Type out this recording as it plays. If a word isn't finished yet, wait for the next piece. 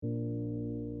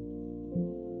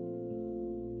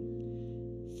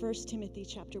1 Timothy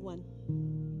chapter 1.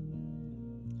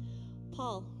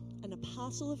 Paul, an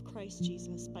apostle of Christ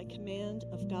Jesus, by command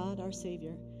of God our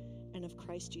Savior, and of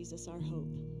Christ Jesus our hope.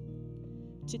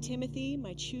 To Timothy,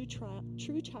 my true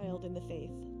child in the faith,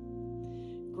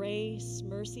 grace,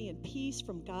 mercy, and peace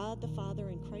from God the Father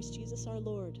and Christ Jesus our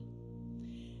Lord.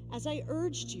 As I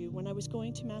urged you when I was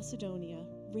going to Macedonia,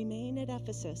 remain at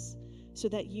Ephesus, so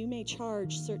that you may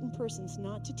charge certain persons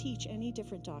not to teach any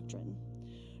different doctrine,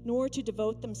 nor to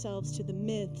devote themselves to the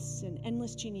myths and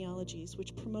endless genealogies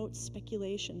which promote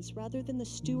speculations rather than the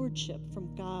stewardship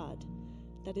from God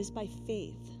that is by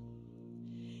faith.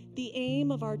 The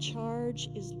aim of our charge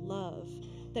is love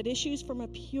that issues from a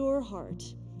pure heart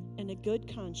and a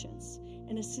good conscience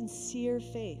and a sincere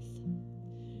faith.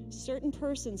 Certain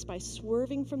persons, by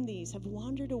swerving from these, have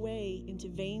wandered away into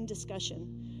vain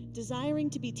discussion,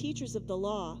 desiring to be teachers of the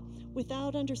law,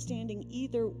 without understanding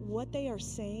either what they are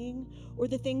saying or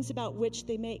the things about which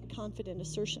they make confident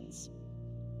assertions.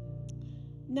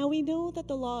 Now we know that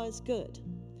the law is good,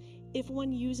 if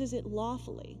one uses it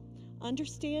lawfully,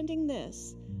 understanding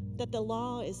this, that the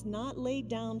law is not laid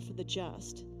down for the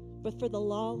just, but for the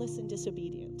lawless and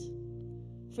disobedient,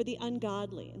 for the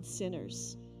ungodly and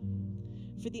sinners,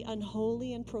 for the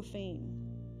unholy and profane,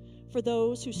 for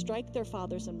those who strike their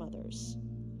fathers and mothers,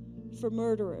 for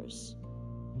murderers,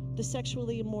 the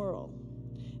sexually immoral,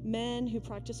 men who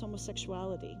practice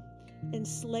homosexuality,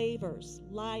 enslavers,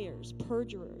 liars,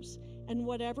 perjurers, and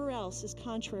whatever else is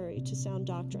contrary to sound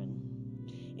doctrine,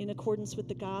 in accordance with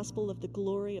the gospel of the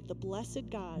glory of the blessed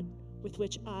God with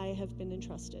which I have been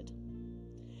entrusted.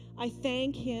 I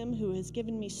thank him who has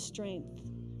given me strength,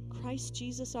 Christ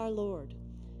Jesus our Lord,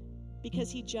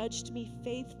 because he judged me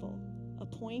faithful,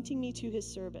 appointing me to his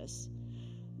service.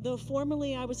 Though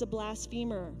formerly I was a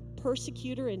blasphemer,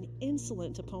 persecutor, and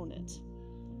insolent opponent,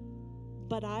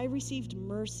 but I received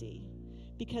mercy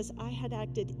because I had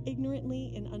acted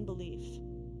ignorantly in unbelief.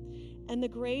 And the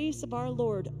grace of our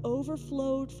Lord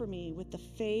overflowed for me with the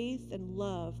faith and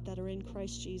love that are in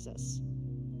Christ Jesus.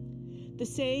 The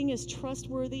saying is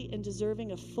trustworthy and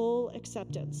deserving of full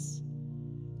acceptance,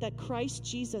 that Christ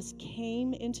Jesus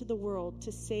came into the world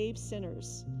to save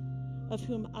sinners, of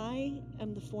whom I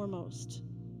am the foremost.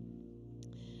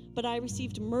 But I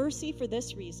received mercy for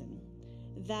this reason,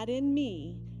 that in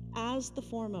me, as the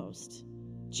foremost,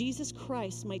 Jesus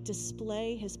Christ might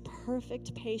display his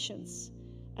perfect patience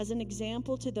as an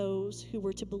example to those who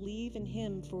were to believe in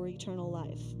him for eternal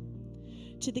life.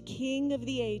 To the King of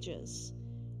the ages,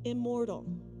 immortal,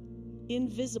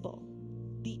 invisible,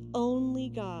 the only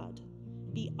God,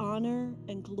 be honor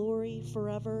and glory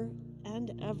forever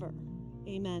and ever.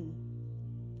 Amen.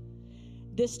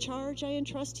 This charge I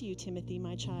entrust to you, Timothy,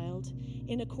 my child,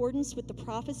 in accordance with the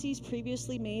prophecies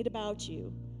previously made about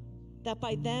you, that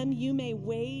by them you may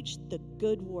wage the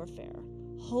good warfare,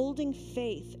 holding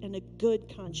faith and a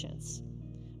good conscience.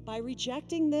 By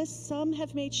rejecting this, some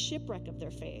have made shipwreck of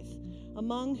their faith,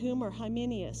 among whom are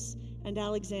Hymenaeus and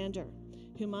Alexander,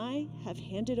 whom I have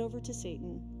handed over to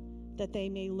Satan, that they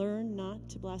may learn not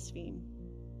to blaspheme.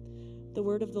 The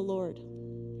word of the Lord.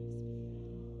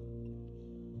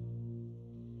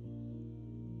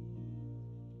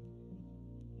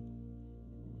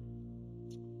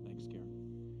 Thanks, Karen.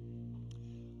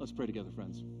 Let's pray together,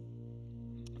 friends.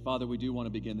 Father, we do want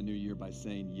to begin the new year by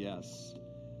saying yes.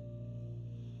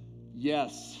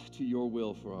 Yes to your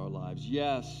will for our lives.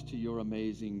 Yes to your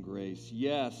amazing grace.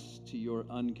 Yes to your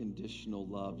unconditional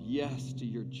love. Yes to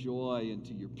your joy and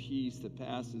to your peace that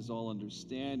passes all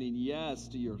understanding. Yes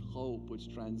to your hope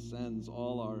which transcends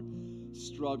all our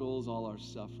struggles, all our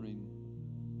suffering,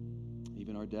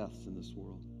 even our deaths in this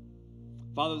world.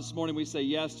 Father, this morning we say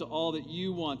yes to all that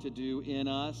you want to do in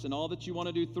us and all that you want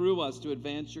to do through us to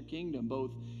advance your kingdom,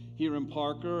 both here in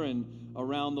Parker and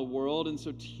around the world. And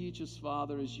so teach us,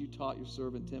 Father, as you taught your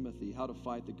servant Timothy, how to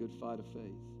fight the good fight of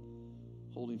faith,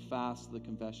 holding fast to the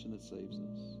confession that saves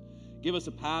us. Give us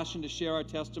a passion to share our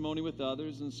testimony with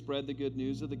others and spread the good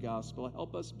news of the gospel.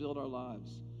 Help us build our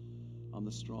lives on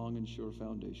the strong and sure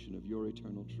foundation of your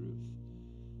eternal truth.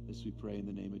 This we pray in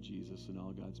the name of Jesus, and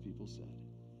all God's people said.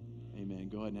 Amen.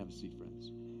 Go ahead and have a seat,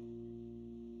 friends.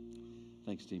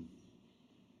 Thanks, team.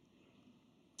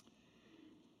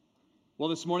 Well,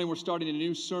 this morning we're starting a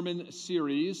new sermon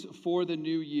series for the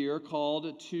new year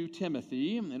called To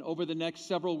Timothy. And over the next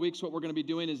several weeks, what we're going to be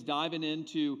doing is diving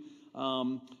into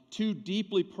two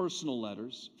deeply personal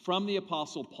letters from the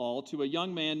Apostle Paul to a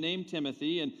young man named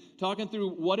Timothy, and talking through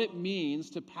what it means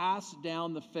to pass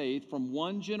down the faith from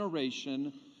one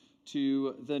generation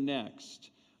to the next.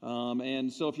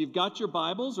 And so if you've got your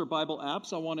Bibles or Bible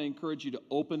apps, I want to encourage you to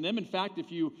open them. In fact,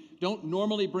 if you don't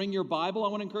normally bring your Bible, I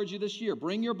want to encourage you this year,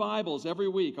 bring your Bibles every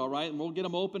week, all right? And we'll get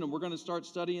them open, and we're going to start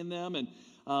studying them. And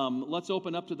let's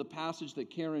open up to the passage that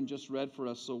Karen just read for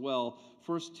us so well,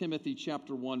 1 Timothy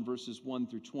chapter 1, verses 1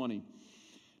 through 20.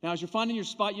 Now, as you're finding your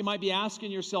spot, you might be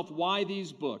asking yourself, why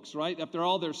these books, right? After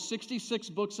all, there's 66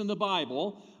 books in the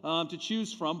Bible to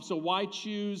choose from, so why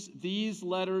choose these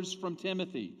letters from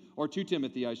Timothy, or to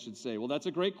Timothy, I should say? Well, that's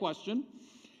a great question.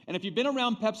 And if you've been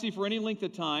around Pepsi for any length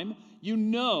of time, you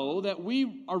know that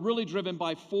we are really driven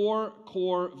by 4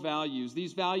 core values.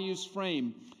 These values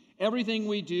frame everything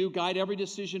we do, guide every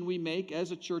decision we make as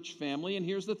a church family. And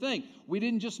here's the thing, we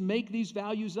didn't just make these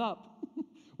values up.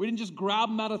 We didn't just grab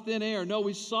them out of thin air. No,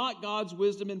 we sought God's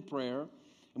wisdom in prayer,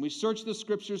 and we searched the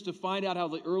Scriptures to find out how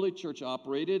the early church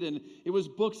operated, and it was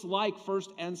books like 1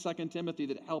 and 2 Timothy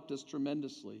that helped us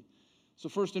tremendously. So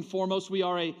first and foremost, we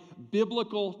are a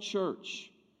biblical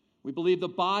church. We believe the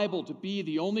Bible to be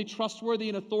the only trustworthy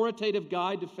and authoritative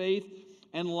guide to faith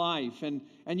and life. And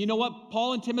you know what?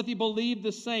 Paul and Timothy believed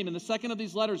the same. In the second of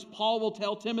these letters, Paul will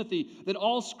tell Timothy that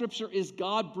all Scripture is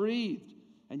God-breathed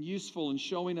and useful in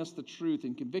showing us the truth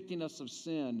and convicting us of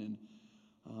sin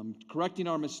and correcting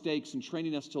our mistakes and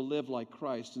training us to live like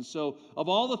Christ. And so of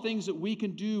all the things that we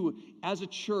can do as a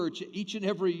church each and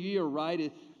every year,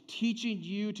 right, teaching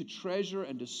you to treasure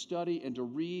and to study and to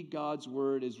read God's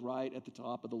Word is right at the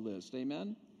top of the list.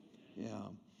 Amen? Yeah.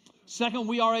 Second,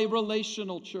 we are a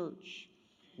relational church.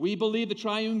 We believe the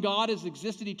triune God has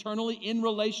existed eternally in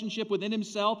relationship within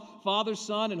himself, Father,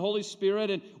 Son, and Holy Spirit.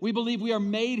 And we believe we are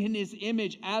made in his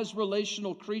image as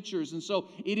relational creatures. And so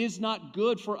it is not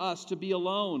good for us to be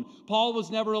alone. Paul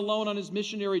was never alone on his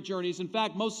missionary journeys. In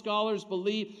fact, most scholars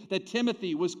believe that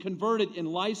Timothy was converted in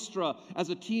Lystra as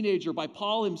a teenager by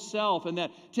Paul himself, and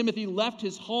that Timothy left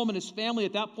his home and his family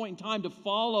at that point in time to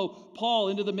follow Paul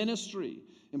into the ministry.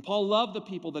 And Paul loved the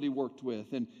people that he worked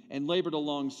with and labored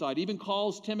alongside. Even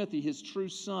calls Timothy his true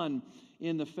son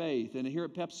in the faith. And here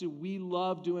at Pepsi, we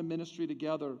love doing ministry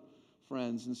together,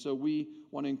 friends. And so we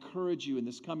want to encourage you in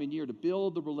this coming year to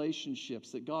build the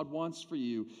relationships that God wants for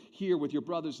you here with your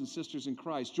brothers and sisters in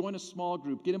Christ. Join a small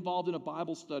group. Get involved in a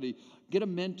Bible study. Get a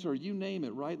mentor. You name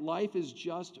it, right? Life is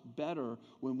just better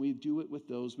when we do it with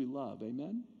those we love.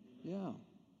 Amen? Yeah.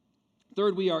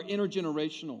 Third, we are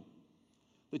intergenerational.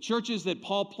 The churches that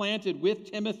Paul planted with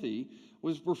Timothy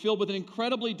were filled with an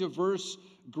incredibly diverse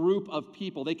group of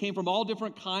people. They came from all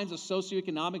different kinds of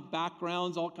socioeconomic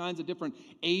backgrounds, all kinds of different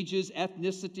ages,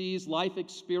 ethnicities, life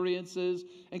experiences.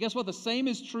 And guess what? The same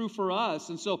is true for us.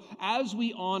 And so as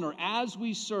we honor, as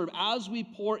we serve, as we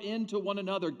pour into one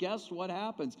another, guess what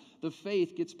happens? The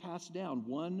faith gets passed down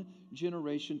one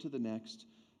generation to the next,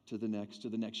 to the next, to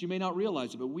the next. You may not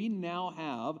realize it, but we now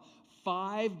have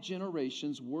 5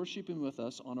 generations worshiping with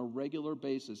us on a regular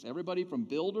basis. Everybody from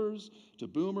builders to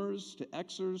boomers to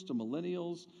Xers to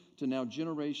millennials to now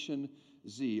Generation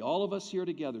Z. All of us here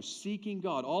together seeking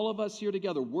God. All of us here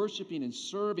together worshiping and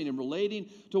serving and relating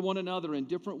to one another in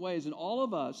different ways. And all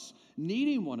of us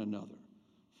needing one another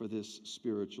for this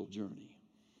spiritual journey.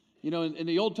 You know, in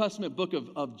the Old Testament book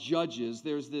of Judges,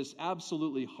 there's this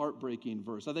absolutely heartbreaking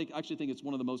verse. I actually think it's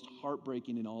one of the most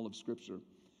heartbreaking in all of Scripture.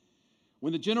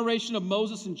 When the generation of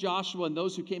Moses and Joshua and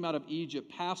those who came out of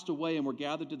Egypt passed away and were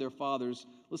gathered to their fathers,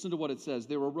 listen to what it says.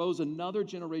 There arose another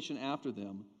generation after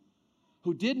them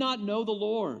who did not know the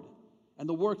Lord and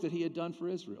the work that he had done for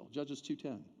Israel. Judges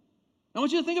 2:10. I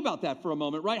want you to think about that for a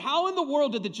moment, right? How in the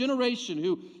world did the generation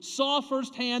who saw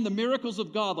firsthand the miracles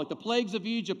of God, like the plagues of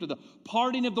Egypt or the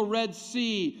parting of the Red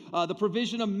Sea, the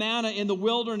provision of manna in the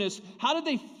wilderness, how did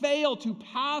they fail to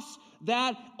pass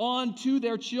that on to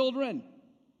their children?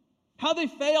 How they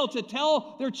failed to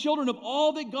tell their children of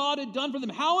all that God had done for them.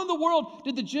 How in the world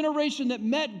did the generation that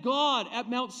met God at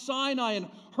Mount Sinai and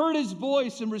heard his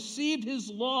voice and received his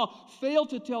law fail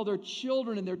to tell their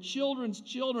children and their children's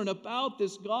children about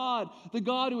this God, the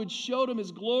God who had showed them his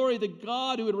glory, the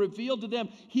God who had revealed to them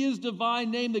his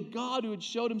divine name, the God who had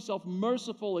showed himself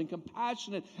merciful and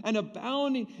compassionate and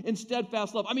abounding in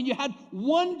steadfast love? I mean, you had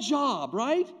one job,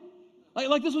 right?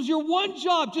 Like this was your one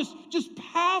job. Just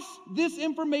pass this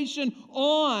information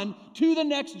on to the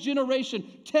next generation.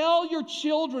 Tell your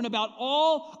children about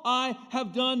all I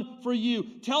have done for you.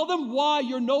 Tell them why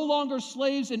you're no longer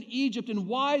slaves in Egypt and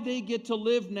why they get to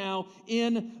live now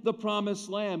in the promised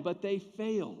land. But they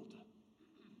failed.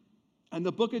 And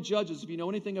the book of Judges, if you know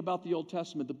anything about the Old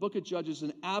Testament, the book of Judges is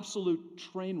an absolute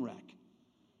train wreck.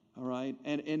 All right?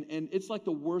 And it's like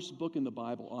the worst book in the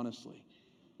Bible, honestly.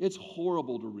 It's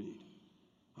horrible to read.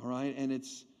 All right, and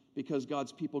it's because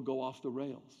God's people go off the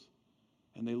rails.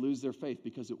 And they lose their faith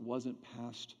because it wasn't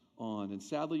passed on. And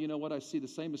sadly, you know what? I see the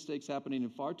same mistakes happening in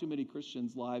far too many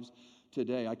Christians' lives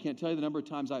today. I can't tell you the number of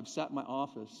times I've sat in my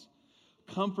office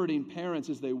comforting parents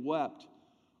as they wept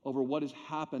over what has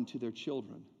happened to their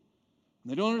children.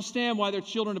 And they don't understand why their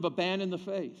children have abandoned the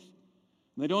faith.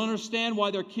 And they don't understand why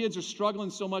their kids are struggling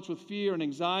so much with fear and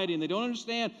anxiety. And they don't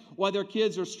understand why their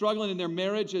kids are struggling in their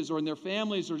marriages or in their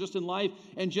families or just in life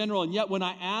in general. And yet when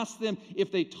I ask them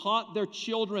if they taught their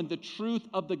children the truth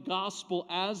of the gospel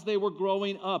as they were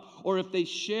growing up, or if they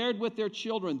shared with their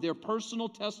children their personal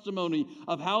testimony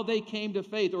of how they came to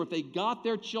faith, or if they got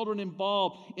their children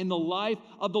involved in the life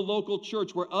of the local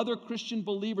church where other Christian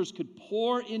believers could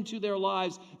pour into their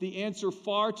lives, the answer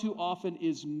far too often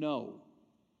is no.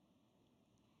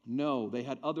 No, they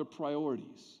had other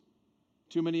priorities,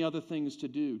 too many other things to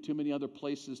do, too many other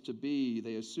places to be.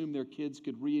 They assumed their kids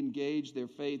could re-engage their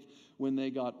faith when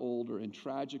they got older. And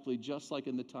tragically, just like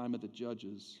in the time of the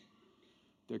judges,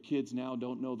 their kids now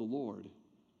don't know the Lord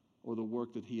or the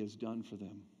work that He has done for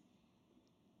them.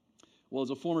 Well, as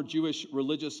a former Jewish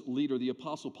religious leader, the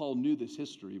Apostle Paul knew this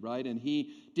history, right? And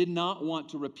he did not want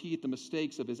to repeat the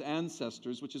mistakes of his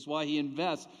ancestors, which is why he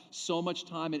invests so much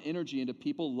time and energy into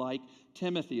people like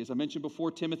Timothy. As I mentioned before,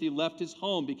 Timothy left his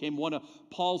home, became one of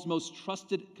Paul's most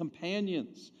trusted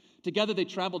companions. Together they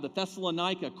traveled to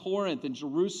Thessalonica, Corinth, and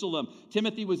Jerusalem.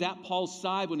 Timothy was at Paul's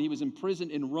side when he was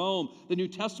imprisoned in Rome. The New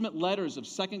Testament letters of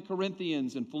 2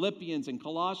 Corinthians and Philippians and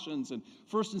Colossians and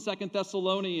 1 and 2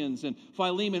 Thessalonians and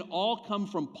Philemon all come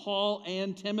from Paul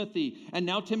and Timothy. And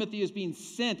now Timothy is being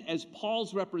sent as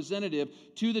Paul's representative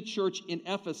to the church in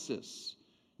Ephesus.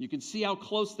 You can see how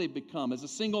close they've become. As a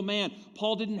single man,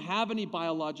 Paul didn't have any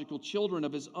biological children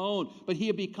of his own, but he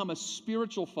had become a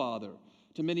spiritual father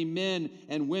to many men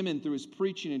and women through his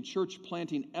preaching and church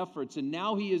planting efforts. And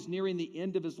now he is nearing the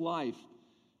end of his life.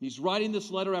 He's writing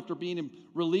this letter after being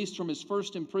released from his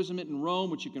first imprisonment in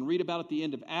Rome, which you can read about at the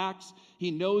end of Acts.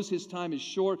 He knows his time is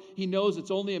short. He knows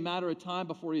it's only a matter of time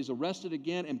before he's arrested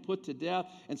again and put to death.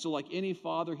 And so like any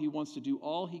father, he wants to do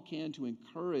all he can to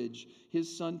encourage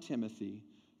his son Timothy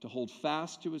to hold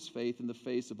fast to his faith in the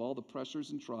face of all the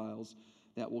pressures and trials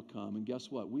that will come. And guess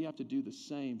what? We have to do the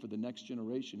same for the next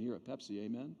generation here at Pepsi,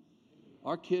 amen?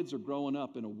 Our kids are growing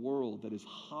up in a world that is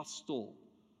hostile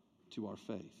to our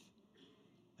faith.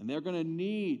 And they're going to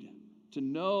need to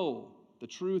know the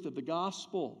truth of the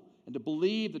gospel and to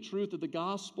believe the truth of the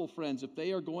gospel, friends, if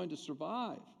they are going to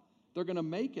survive. They're going to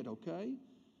make it, okay?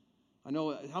 I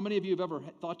know, how many of you have ever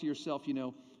thought to yourself, you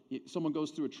know, someone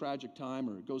goes through a tragic time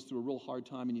or goes through a real hard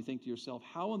time and you think to yourself,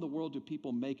 how in the world do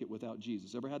people make it without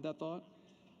Jesus? Ever had that thought?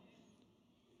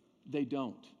 They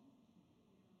don't.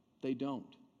 They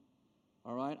don't.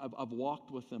 All right? I've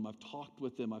walked with them. I've talked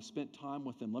with them. I've spent time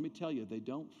with them. Let me tell you, they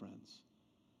don't, friends.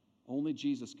 Only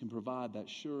Jesus can provide that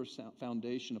sure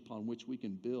foundation upon which we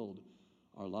can build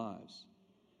our lives.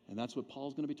 And that's what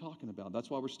Paul's going to be talking about. That's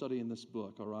why we're studying this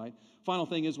book, all right? Final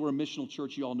thing is we're a missional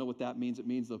church. You all know what that means. It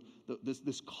means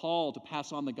this call to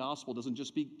pass on the gospel doesn't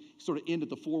just be sort of end at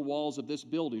the four walls of this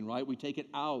building, right? We take it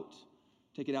out.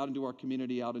 Take it out into our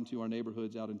community, out into our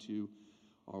neighborhoods, out into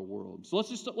our world. So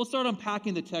let's start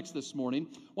unpacking the text this morning.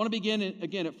 I want to begin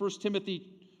again at 1 Timothy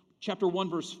chapter 1,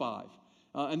 verse 5.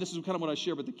 And this is kind of what I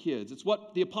share with the kids. It's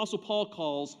what the Apostle Paul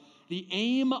calls the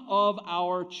aim of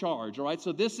our charge. All right,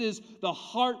 so this is the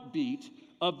heartbeat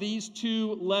of these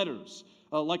two letters.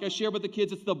 Like I shared with the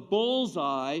kids, it's the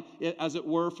bullseye, as it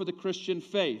were, for the Christian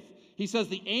faith. He says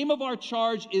the aim of our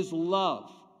charge is love.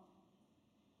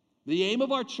 The aim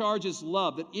of our charge is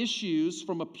love that issues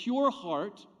from a pure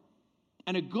heart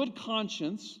and a good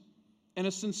conscience and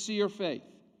a sincere faith.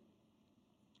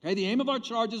 Okay, the aim of our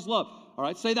charge is love. All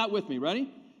right, say that with me.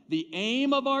 Ready? The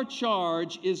aim of our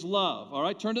charge is love. All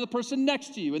right, turn to the person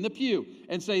next to you in the pew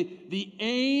and say, the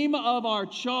aim of our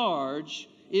charge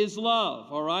is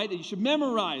love. All right, you should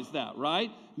memorize that, right?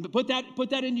 Put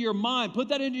that into your mind. Put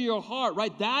that into your heart,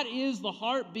 right? That is the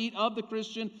heartbeat of the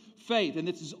Christian faith. And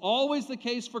this is always the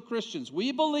case for Christians.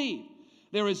 We believe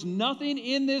there is nothing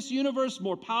in this universe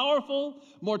more powerful,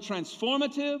 more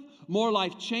transformative, more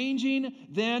life-changing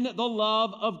than the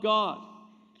love of God.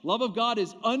 Love of God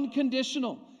is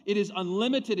unconditional. It is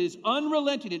unlimited. It is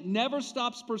unrelenting. It never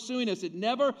stops pursuing us. It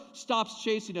never stops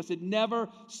chasing us. It never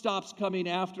stops coming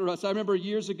after us. I remember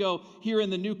years ago hearing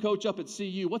the new coach up at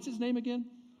CU. What's his name again?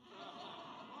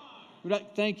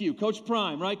 Thank you, Coach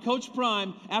Prime, right? Coach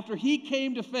Prime, after he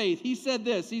came to faith, he said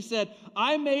this. He said,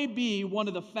 I may be one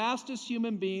of the fastest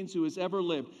human beings who has ever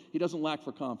lived. He doesn't lack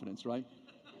for confidence, right?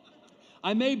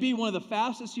 I may be one of the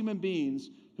fastest human beings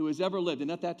who has ever lived.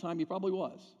 And at that time, he probably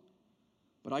was.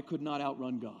 But I could not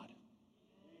outrun God.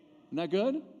 Isn't that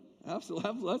good?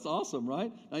 Absolutely. That's awesome,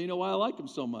 right? Now you know why I like him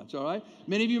so much, all right?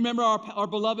 Many of you remember our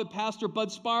beloved pastor,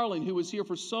 Bud Sparling, who was here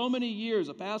for so many years,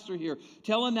 a pastor here,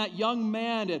 telling that young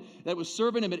man that was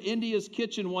serving him at India's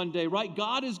Kitchen one day, right?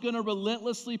 God is going to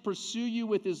relentlessly pursue you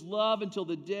with his love until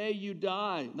the day you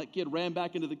die. And that kid ran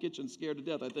back into the kitchen scared to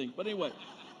death, I think. But anyway,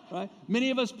 right?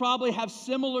 Many of us probably have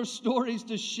similar stories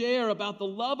to share about the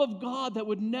love of God that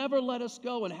would never let us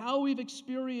go and how we've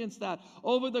experienced that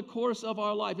over the course of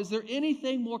our life. Is there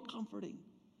anything more comforting?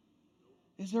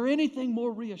 Is there anything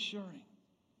more reassuring?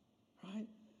 Right?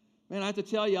 Man, I have to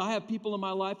tell you, I have people in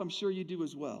my life, I'm sure you do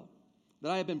as well,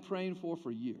 that I have been praying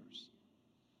for years.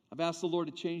 I've asked the Lord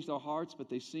to change their hearts, but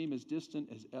they seem as distant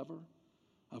as ever.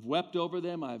 I've wept over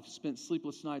them. I've spent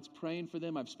sleepless nights praying for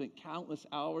them. I've spent countless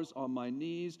hours on my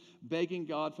knees begging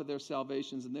God for their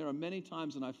salvations. And there are many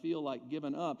times when I feel like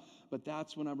giving up, but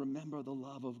that's when I remember the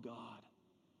love of God.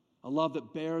 A love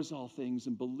that bears all things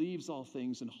and believes all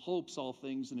things and hopes all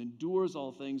things and endures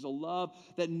all things. A love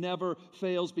that never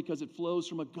fails because it flows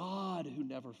from a God who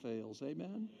never fails.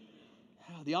 Amen?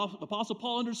 The Apostle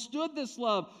Paul understood this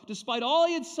love despite all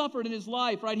he had suffered in his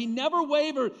life, right? He never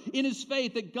wavered in his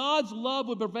faith that God's love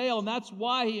would prevail, and that's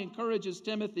why he encourages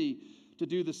Timothy to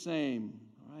do the same.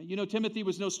 Right? You know, Timothy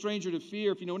was no stranger to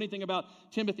fear. If you know anything about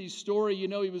Timothy's story, you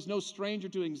know he was no stranger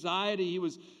to anxiety. He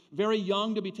was very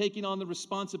young to be taking on the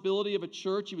responsibility of a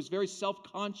church. He was very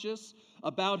self-conscious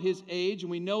about his age,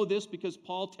 and we know this because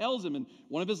Paul tells him in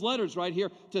one of his letters right here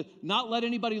to not let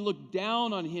anybody look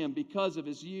down on him because of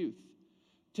his youth.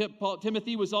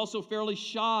 Timothy was also fairly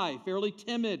shy, fairly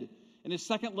timid. In his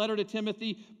second letter to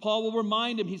Timothy, Paul will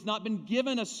remind him he's not been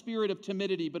given a spirit of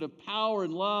timidity, but of power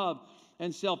and love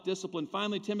and self-discipline.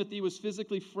 Finally, Timothy was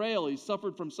physically frail. He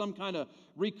suffered from some kind of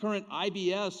recurrent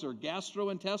IBS or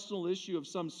gastrointestinal issue of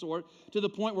some sort, to the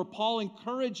point where Paul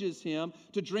encourages him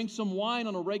to drink some wine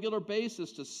on a regular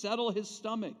basis to settle his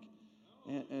stomach.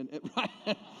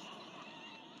 Right?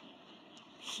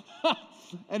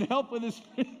 And help with his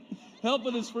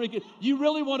freaking. You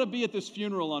really want to be at this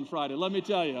funeral on Friday, let me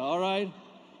tell you, all right?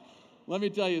 Let me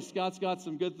tell you, Scott's got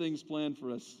some good things planned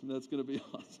for us. That's going to be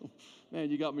awesome. Man,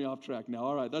 you got me off track now.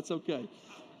 All right, that's okay.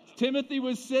 Timothy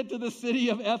was sent to the city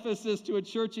of Ephesus to a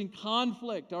church in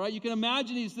conflict, all right? You can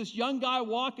imagine he's this young guy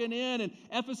walking in, and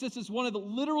Ephesus is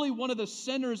literally one of the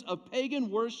centers of pagan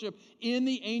worship in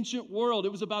the ancient world.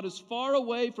 It was about as far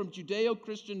away from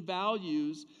Judeo-Christian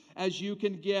values as you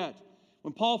can get.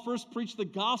 When Paul first preached the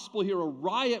gospel here, a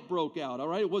riot broke out, all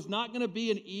right? It was not going to be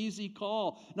an easy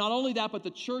call. Not only that, but the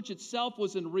church itself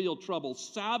was in real trouble.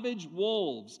 Savage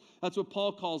wolves, that's what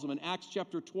Paul calls them in Acts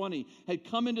chapter 20, had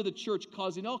come into the church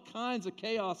causing all kinds of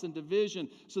chaos and division.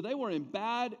 So they were in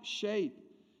bad shape.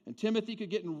 And Timothy could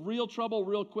get in real trouble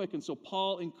real quick. And so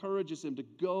Paul encourages him to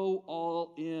go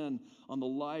all in on the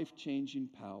life-changing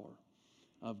power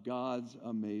of God's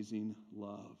amazing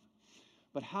love.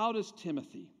 But how does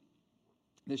Timothy,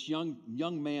 this young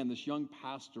man, this young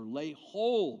pastor, lay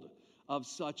hold of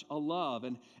such a love?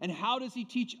 And how does he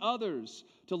teach others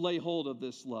to lay hold of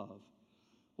this love?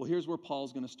 Well, here's where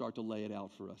Paul's going to start to lay it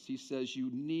out for us. He says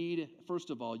first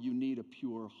of all, you need a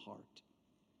pure heart.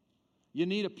 You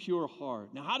need a pure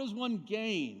heart. Now, how does one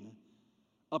gain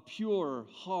a pure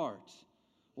heart?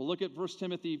 Well, look at 1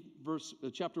 Timothy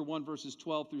chapter 1, verses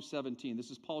 12 through 17. This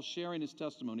is Paul sharing his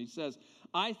testimony. He says,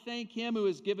 I thank him who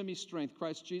has given me strength,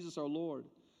 Christ Jesus our Lord,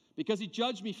 because he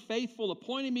judged me faithful,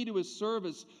 appointing me to his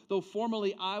service, though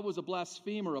formerly I was a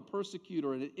blasphemer, a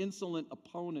persecutor, and an insolent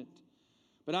opponent.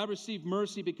 But I received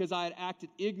mercy because I had acted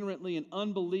ignorantly in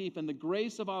unbelief, and the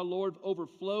grace of our Lord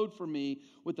overflowed for me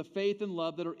with the faith and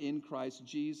love that are in Christ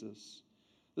Jesus.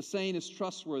 The saying is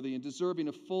trustworthy and deserving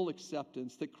of full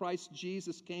acceptance, that Christ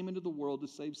Jesus came into the world to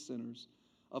save sinners,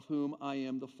 of whom I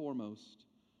am the foremost.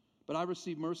 But I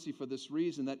received mercy for this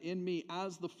reason, that in me,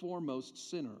 as the foremost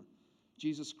sinner,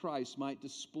 Jesus Christ might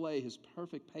display his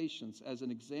perfect patience as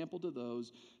an example to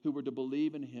those who were to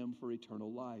believe in him for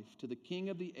eternal life. To the King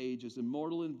of the ages,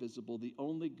 immortal, invisible, the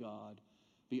only God,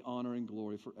 be honor and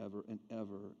glory forever and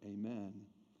ever. Amen.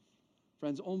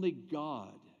 Friends, only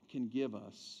God can give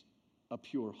us a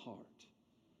pure heart.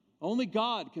 Only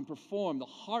God can perform the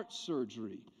heart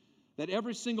surgery that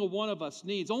every single one of us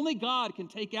needs. Only God can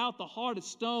take out the heart of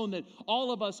stone that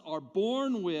all of us are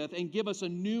born with and give us a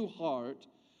new heart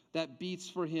that beats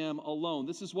for him alone.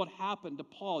 This is what happened to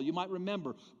Paul. You might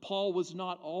remember, Paul was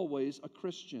not always a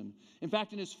Christian. In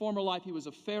fact, in his former life, he was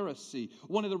a Pharisee,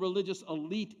 one of the religious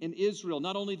elite in Israel.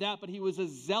 Not only that, but he was a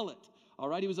zealot, all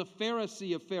right? He was a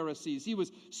Pharisee of Pharisees. He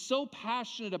was so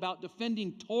passionate about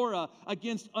defending Torah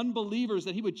against unbelievers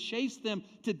that he would chase them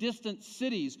to distant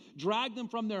cities, drag them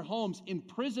from their homes,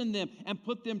 imprison them, and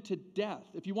put them to death.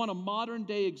 If you want a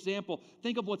modern-day example,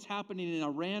 think of what's happening in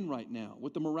Iran right now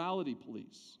with the morality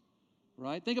police,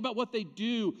 right? Think about what they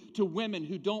do to women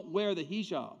who don't wear the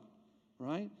hijab,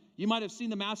 right? You might have seen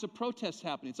the massive protests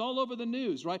happening. It's all over the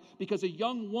news, right? Because a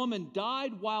young woman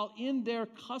died while in their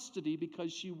custody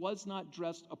because she was not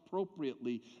dressed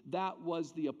appropriately. That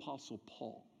was the Apostle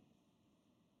Paul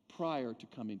prior to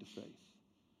coming to faith.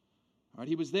 All right,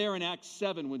 he was there in Acts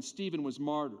 7 when Stephen was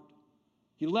martyred.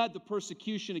 He led the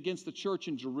persecution against the church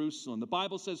in Jerusalem. The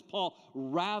Bible says Paul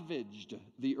ravaged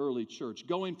the early church,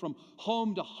 going from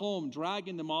home to home,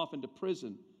 dragging them off into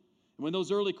prison. And when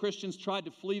those early Christians tried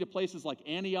to flee to places like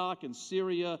Antioch in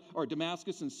Syria, or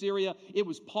Damascus in Syria, it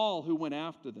was Paul who went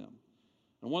after them.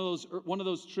 And one of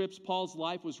those trips, Paul's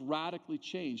life was radically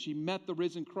changed. He met the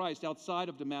risen Christ outside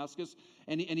of Damascus,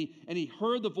 and he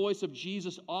heard the voice of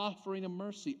Jesus offering him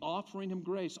mercy, offering him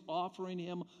grace, offering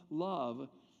him love.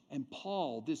 And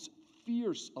Paul, this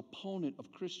fierce opponent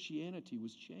of Christianity,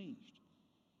 was changed.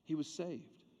 He was saved.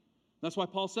 That's why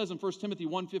Paul says in 1 Timothy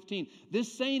 1:15,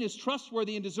 this saying is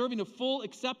trustworthy and deserving of full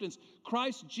acceptance.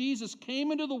 Christ Jesus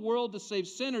came into the world to save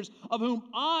sinners, of whom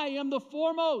I am the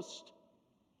foremost.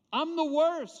 I'm the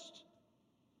worst.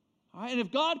 All right? And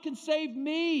if God can save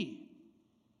me,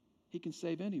 he can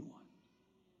save anyone.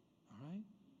 All right?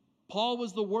 Paul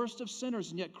was the worst of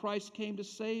sinners, and yet Christ came to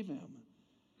save him.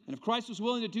 And if Christ was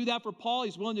willing to do that for Paul,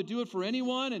 he's willing to do it for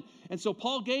anyone. And so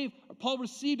Paul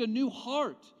received a new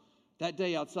heart that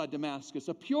day outside Damascus,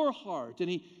 a pure heart.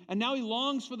 And now he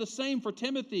longs for the same for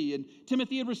Timothy. And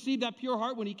Timothy had received that pure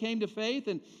heart when he came to faith.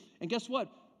 And guess what?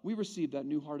 We receive that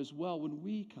new heart as well when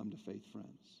we come to faith, friends.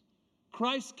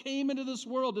 Christ came into this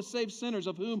world to save sinners,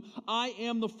 of whom I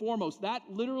am the foremost. That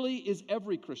literally is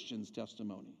every Christian's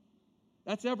testimony.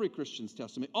 That's every Christian's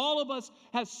testimony. All of us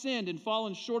have sinned and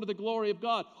fallen short of the glory of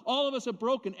God. All of us have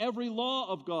broken every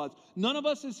law of God. None of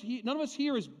us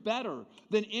here is better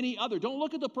than any other. Don't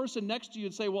look at the person next to you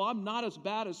and say, well, I'm not as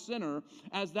bad a sinner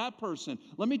as that person.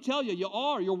 Let me tell you, you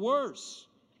are. You're worse.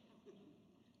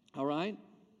 All right?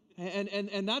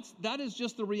 And that is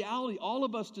just the reality. All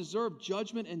of us deserve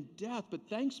judgment and death, but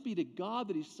thanks be to God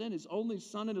that he sent his only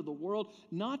Son into the world,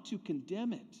 not to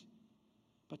condemn it,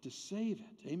 but to save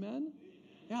it. Amen?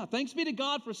 Yeah, thanks be to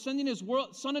God for sending his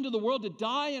Son into the world to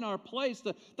die in our place.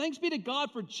 Thanks be to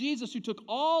God for Jesus, who took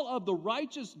all of the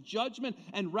righteous judgment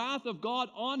and wrath of God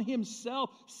on himself,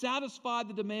 satisfied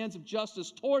the demands of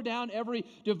justice, tore down every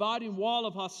dividing wall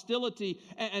of hostility,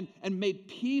 and made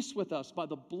peace with us by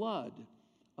the blood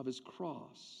of his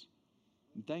cross.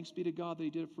 And thanks be to God that he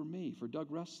did it for me, for Doug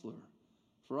Ressler.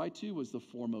 For I too was the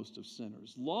foremost of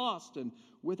sinners, lost and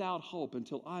without hope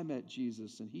until I met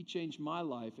Jesus, and he changed my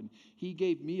life, and he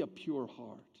gave me a pure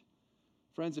heart.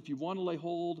 Friends, if you want to lay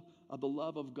hold of the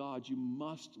love of God, you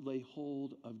must lay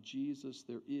hold of Jesus.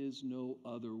 There is no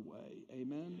other way.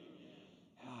 Amen?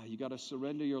 Yeah, you got to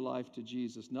surrender your life to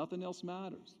Jesus. Nothing else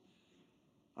matters.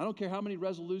 I don't care how many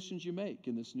resolutions you make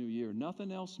in this new year.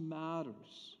 Nothing else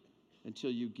matters until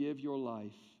you give your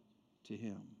life to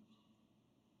him.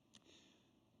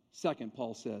 Second,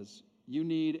 Paul says, you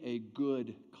need a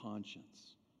good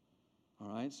conscience.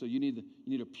 All right? So you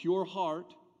need a pure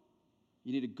heart.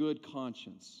 You need a good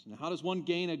conscience. Now, how does one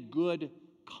gain a good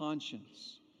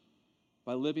conscience?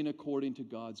 By living according to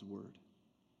God's word.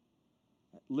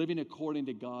 Living according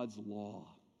to God's law.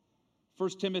 1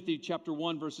 Timothy chapter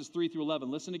 1, verses 3 through 11.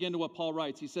 Listen again to what Paul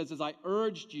writes. He says, as I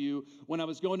urged you when I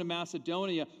was going to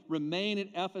Macedonia, remain at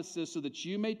Ephesus so that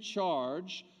you may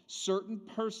charge certain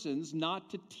persons not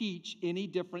to teach any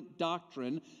different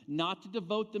doctrine, not to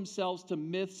devote themselves to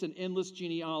myths and endless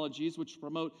genealogies which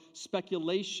promote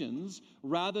speculations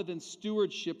rather than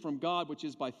stewardship from God, which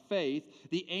is by faith.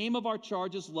 The aim of our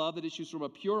charge is love that issues from a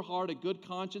pure heart, a good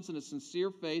conscience, and a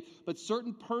sincere faith. But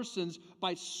certain persons,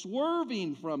 by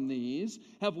swerving from these,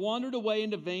 have wandered away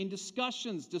into vain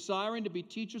discussions, desiring to be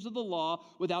teachers of the law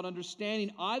without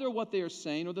understanding either what they are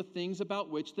saying or the things about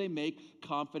which they make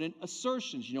confident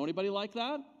assertions. You know anybody like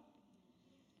that?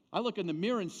 I look in the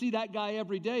mirror and see that guy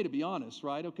every day, to be honest,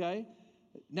 right? Okay?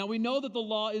 Now we know that the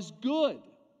law is good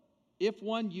if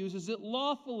one uses it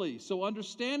lawfully. So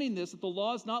understanding this, that the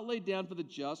law is not laid down for the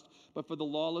just, but for the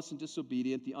lawless and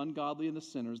disobedient, the ungodly and the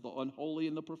sinners, the unholy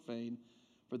and the profane,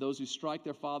 for those who strike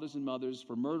their fathers and mothers,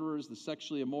 for murderers, the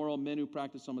sexually immoral, men who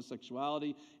practice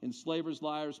homosexuality, enslavers,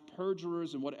 liars,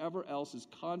 perjurers, and whatever else is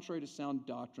contrary to sound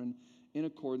doctrine, in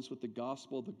accordance with the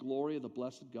gospel, the glory of the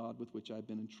blessed God with which I have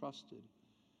been entrusted.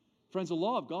 Friends, the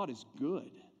law of God is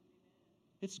good.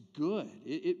 It's good.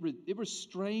 It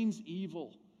restrains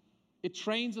evil. It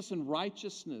trains us in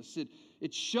righteousness.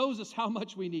 It shows us how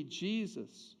much we need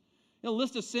Jesus. The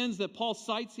list of sins that Paul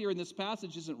cites here in this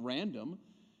passage isn't random.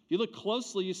 If you look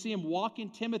closely, you see him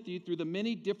walking Timothy through the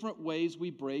many different ways we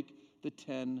break the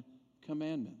 10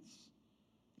 commandments.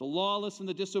 The lawless and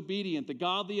the disobedient, the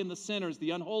godly and the sinners,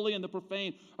 the unholy and the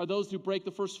profane are those who break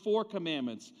the first 4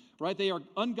 commandments, right? They are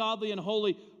ungodly and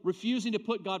holy, refusing to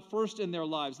put God first in their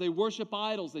lives. They worship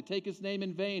idols. They take his name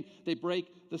in vain. They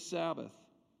break the Sabbath.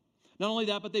 Not only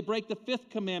that, but they break the 5th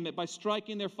commandment by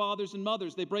striking their fathers and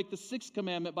mothers. They break the 6th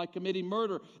commandment by committing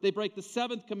murder. They break the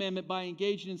 7th commandment by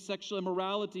engaging in sexual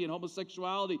immorality and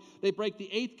homosexuality. They break the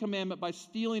 8th commandment by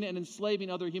stealing and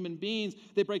enslaving other human beings.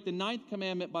 They break the 9th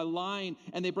commandment by lying.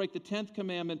 And they break the 10th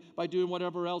commandment by doing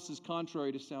whatever else is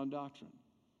contrary to sound doctrine.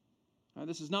 Now,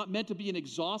 this is not meant to be an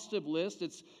exhaustive list.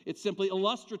 It's simply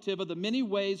illustrative of the many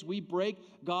ways we break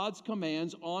God's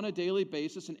commands on a daily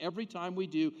basis, and every time we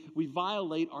do, we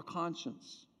violate our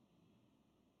conscience.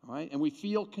 All right? And we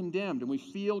feel condemned, and we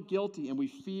feel guilty, and we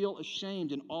feel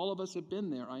ashamed, and all of us have been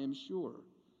there, I am sure.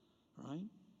 All right?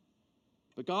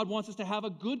 But God wants us to have a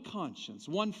good conscience,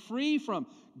 one free from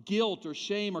guilt or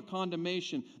shame or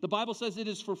condemnation. The Bible says it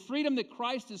is for freedom that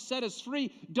Christ has set us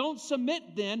free. Don't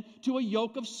submit then to a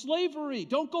yoke of slavery.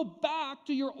 Don't go back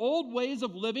to your old ways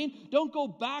of living. Don't go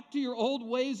back to your old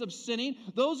ways of sinning.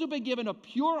 Those who've been given a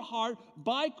pure heart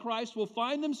by Christ will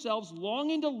find themselves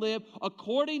longing to live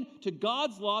according to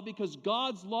God's law, because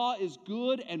God's law is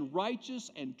good and righteous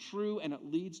and true, and it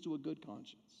leads to a good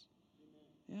conscience.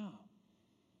 Yeah.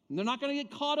 And they're not going to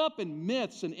get caught up in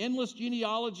myths and endless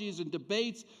genealogies and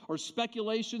debates or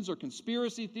speculations or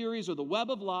conspiracy theories or the web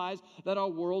of lies that our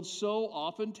world so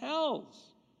often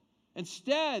tells.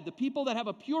 Instead, the people that have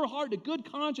a pure heart and a good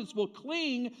conscience will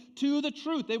cling to the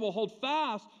truth. They will hold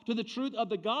fast to the truth of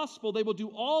the gospel. They will do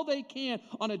all they can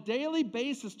on a daily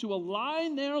basis to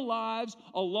align their lives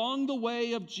along the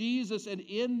way of Jesus. And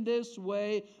in this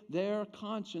way, their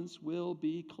conscience will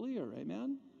be clear.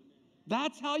 Amen?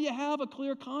 That's how you have a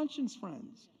clear conscience,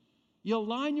 friends. You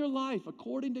align your life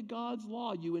according to God's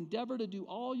law. You endeavor to do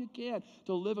all you can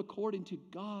to live according to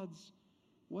God's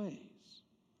ways.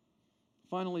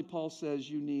 Finally, Paul says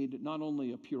you need not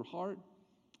only a pure heart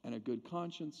and a good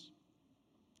conscience,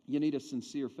 you need a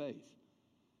sincere faith.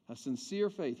 A sincere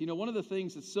faith. You know, one of the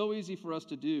things that's so easy for us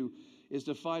to do is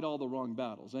to fight all the wrong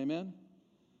battles. Amen?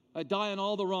 Die on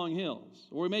all the wrong hills.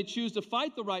 Or we may choose to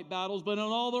fight the right battles, but in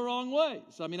all the wrong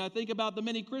ways. I mean, I think about the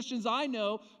many Christians I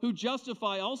know who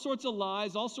justify all sorts of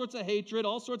lies, all sorts of hatred,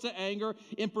 all sorts of anger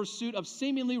in pursuit of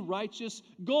seemingly righteous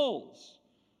goals.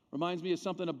 Reminds me of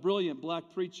something a brilliant black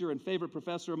preacher and favorite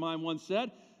professor of mine once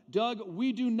said. Doug,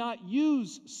 we do not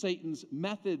use Satan's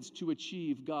methods to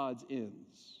achieve God's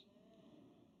ends.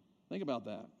 Think about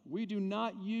that. We do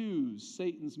not use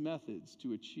Satan's methods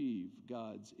to achieve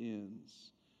God's ends.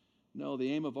 No,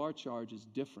 the aim of our charge is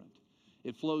different.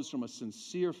 It flows from a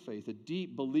sincere faith, a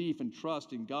deep belief and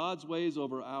trust in God's ways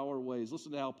over our ways.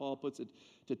 Listen to how Paul puts it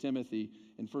to Timothy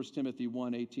in 1 Timothy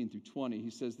 1:18-20. He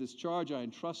says, "This charge I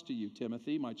entrust to you,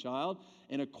 Timothy, my child,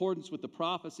 in accordance with the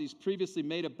prophecies previously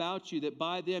made about you, that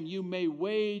by them you may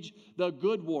wage the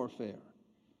good warfare,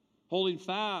 holding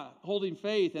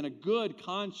faith and a good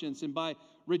conscience. And by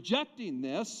rejecting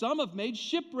this, some have made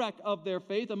shipwreck of their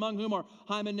faith, among whom are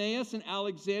Hymenaeus and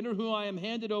Alexander, whom I am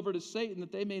handed over to Satan,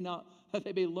 that they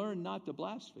may learn not to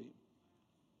blaspheme."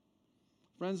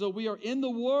 Friends, though we are in the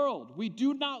world, we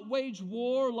do not wage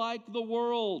war like the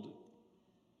world.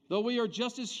 Though we are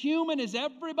just as human as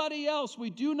everybody else, we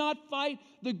do not fight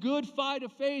the good fight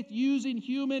of faith using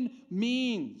human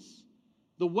means.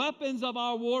 The weapons of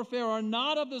our warfare are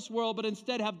not of this world, but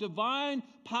instead have divine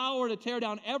power to tear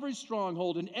down every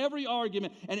stronghold and every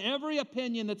argument and every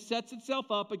opinion that sets itself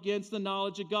up against the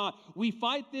knowledge of God. We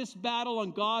fight this battle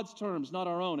on God's terms, not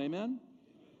our own. Amen?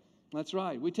 That's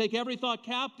right. We take every thought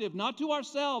captive, not to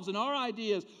ourselves and our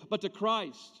ideas, but to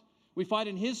Christ. We fight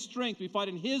in His strength. We fight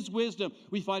in His wisdom.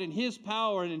 We fight in His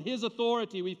power and in His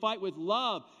authority. We fight with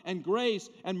love and grace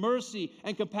and mercy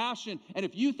and compassion. And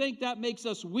if you think that makes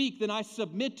us weak, then I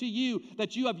submit to you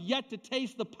that you have yet to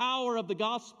taste the power of the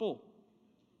gospel.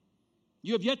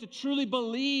 You have yet to truly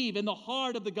believe in the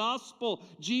heart of the gospel.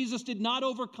 Jesus did not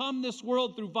overcome this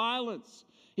world through violence.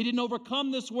 He didn't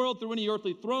overcome this world through any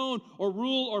earthly throne or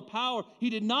rule or power. He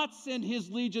did not send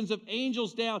His legions of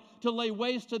angels down to lay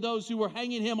waste to those who were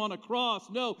hanging Him on a cross.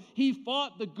 No, He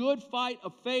fought the good fight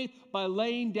of faith by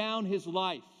laying down His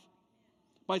life,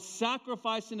 by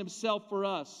sacrificing Himself for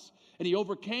us. And he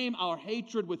overcame our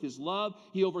hatred with his love.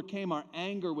 He overcame our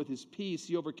anger with his peace.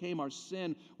 He overcame our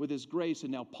sin with his grace.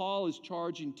 And now Paul is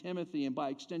charging Timothy, and by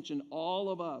extension all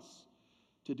of us,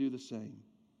 to do the same.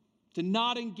 To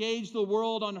not engage the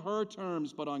world on her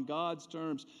terms, but on God's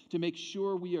terms. To make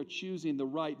sure we are choosing the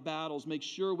right battles. Make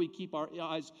sure we keep our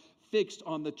eyes fixed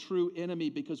on the true enemy,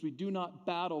 because we do not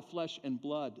battle flesh and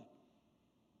blood,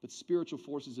 but spiritual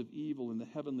forces of evil in the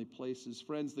heavenly places.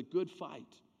 Friends, the good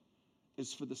fight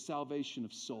is for the salvation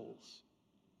of souls.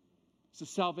 It's the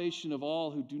salvation of all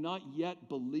who do not yet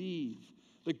believe.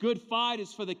 The good fight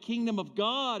is for the kingdom of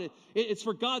God. It's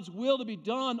for God's will to be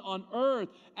done on earth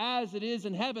as it is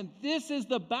in heaven. This is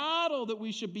the battle that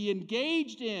we should be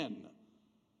engaged in.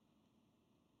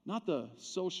 Not the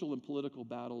social and political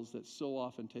battles that so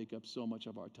often take up so much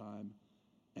of our time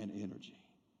and energy.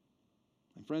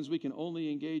 And friends, we can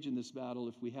only engage in this battle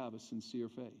if we have a sincere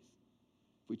faith.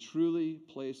 If we truly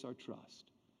place our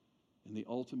trust in the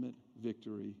ultimate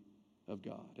victory of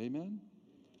God. Amen?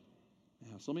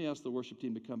 Yeah, so let me ask the worship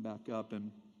team to come back up, and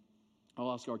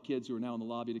I'll ask our kids who are now in the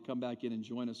lobby to come back in and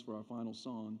join us for our final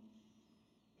song.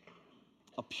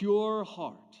 A pure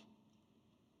heart,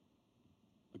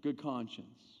 a good conscience,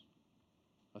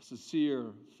 a sincere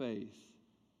faith.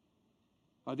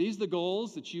 Are these the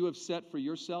goals that you have set for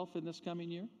yourself in this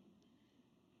coming year?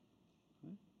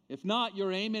 If not,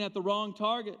 you're aiming at the wrong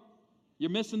target. You're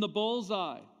missing the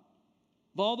bullseye.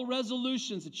 Of all the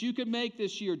resolutions that you could make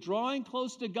this year, drawing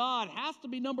close to God has to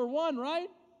be number one, right?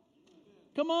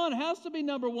 Come on, it has to be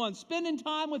number one. Spending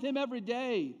time with Him every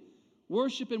day.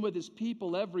 Worshiping with His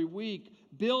people every week.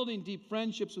 Building deep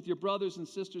friendships with your brothers and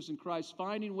sisters in Christ.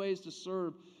 Finding ways to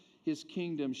serve His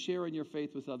kingdom. Sharing your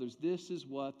faith with others. This is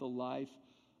what the life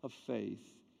of faith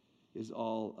is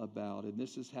all about. And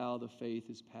this is how the faith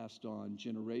is passed on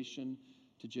generation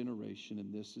to generation.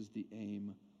 And this is the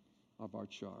aim of our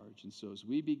charge. And so as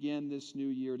we begin this new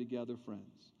year together,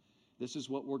 friends, this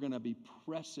is what we're going to be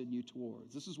pressing you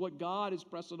towards. This is what God is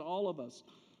pressing all of us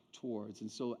towards.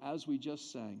 And so as we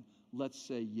just sang, let's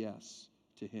say yes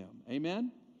to Him. Amen?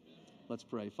 Amen. Let's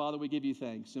pray. Father, we give you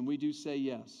thanks, and we do say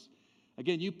yes.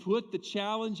 Again, you put the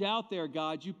challenge out there,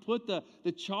 God. You put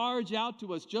the charge out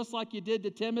to us, just like you did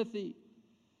to Timothy.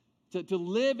 To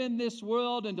live in this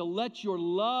world and to let your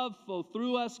love flow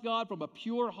through us, God, from a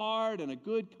pure heart and a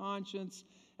good conscience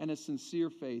and a sincere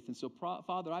faith. And so,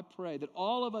 Father, I pray that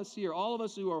all of us here, all of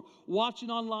us who are watching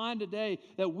online today,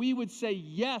 that we would say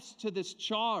yes to this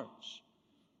charge.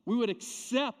 We would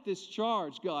accept this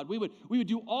charge, God. We would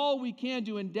do all we can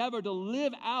to endeavor to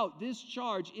live out this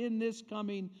charge in this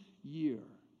coming year.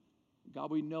 God,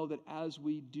 we know that as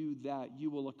we do that, you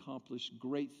will accomplish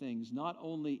great things, not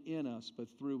only in us, but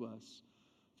through us,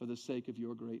 for the sake of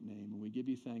your great name. And we give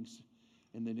you thanks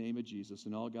in the name of Jesus.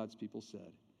 And all God's people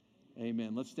said,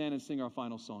 amen. Let's stand and sing our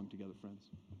final song together,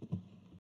 friends.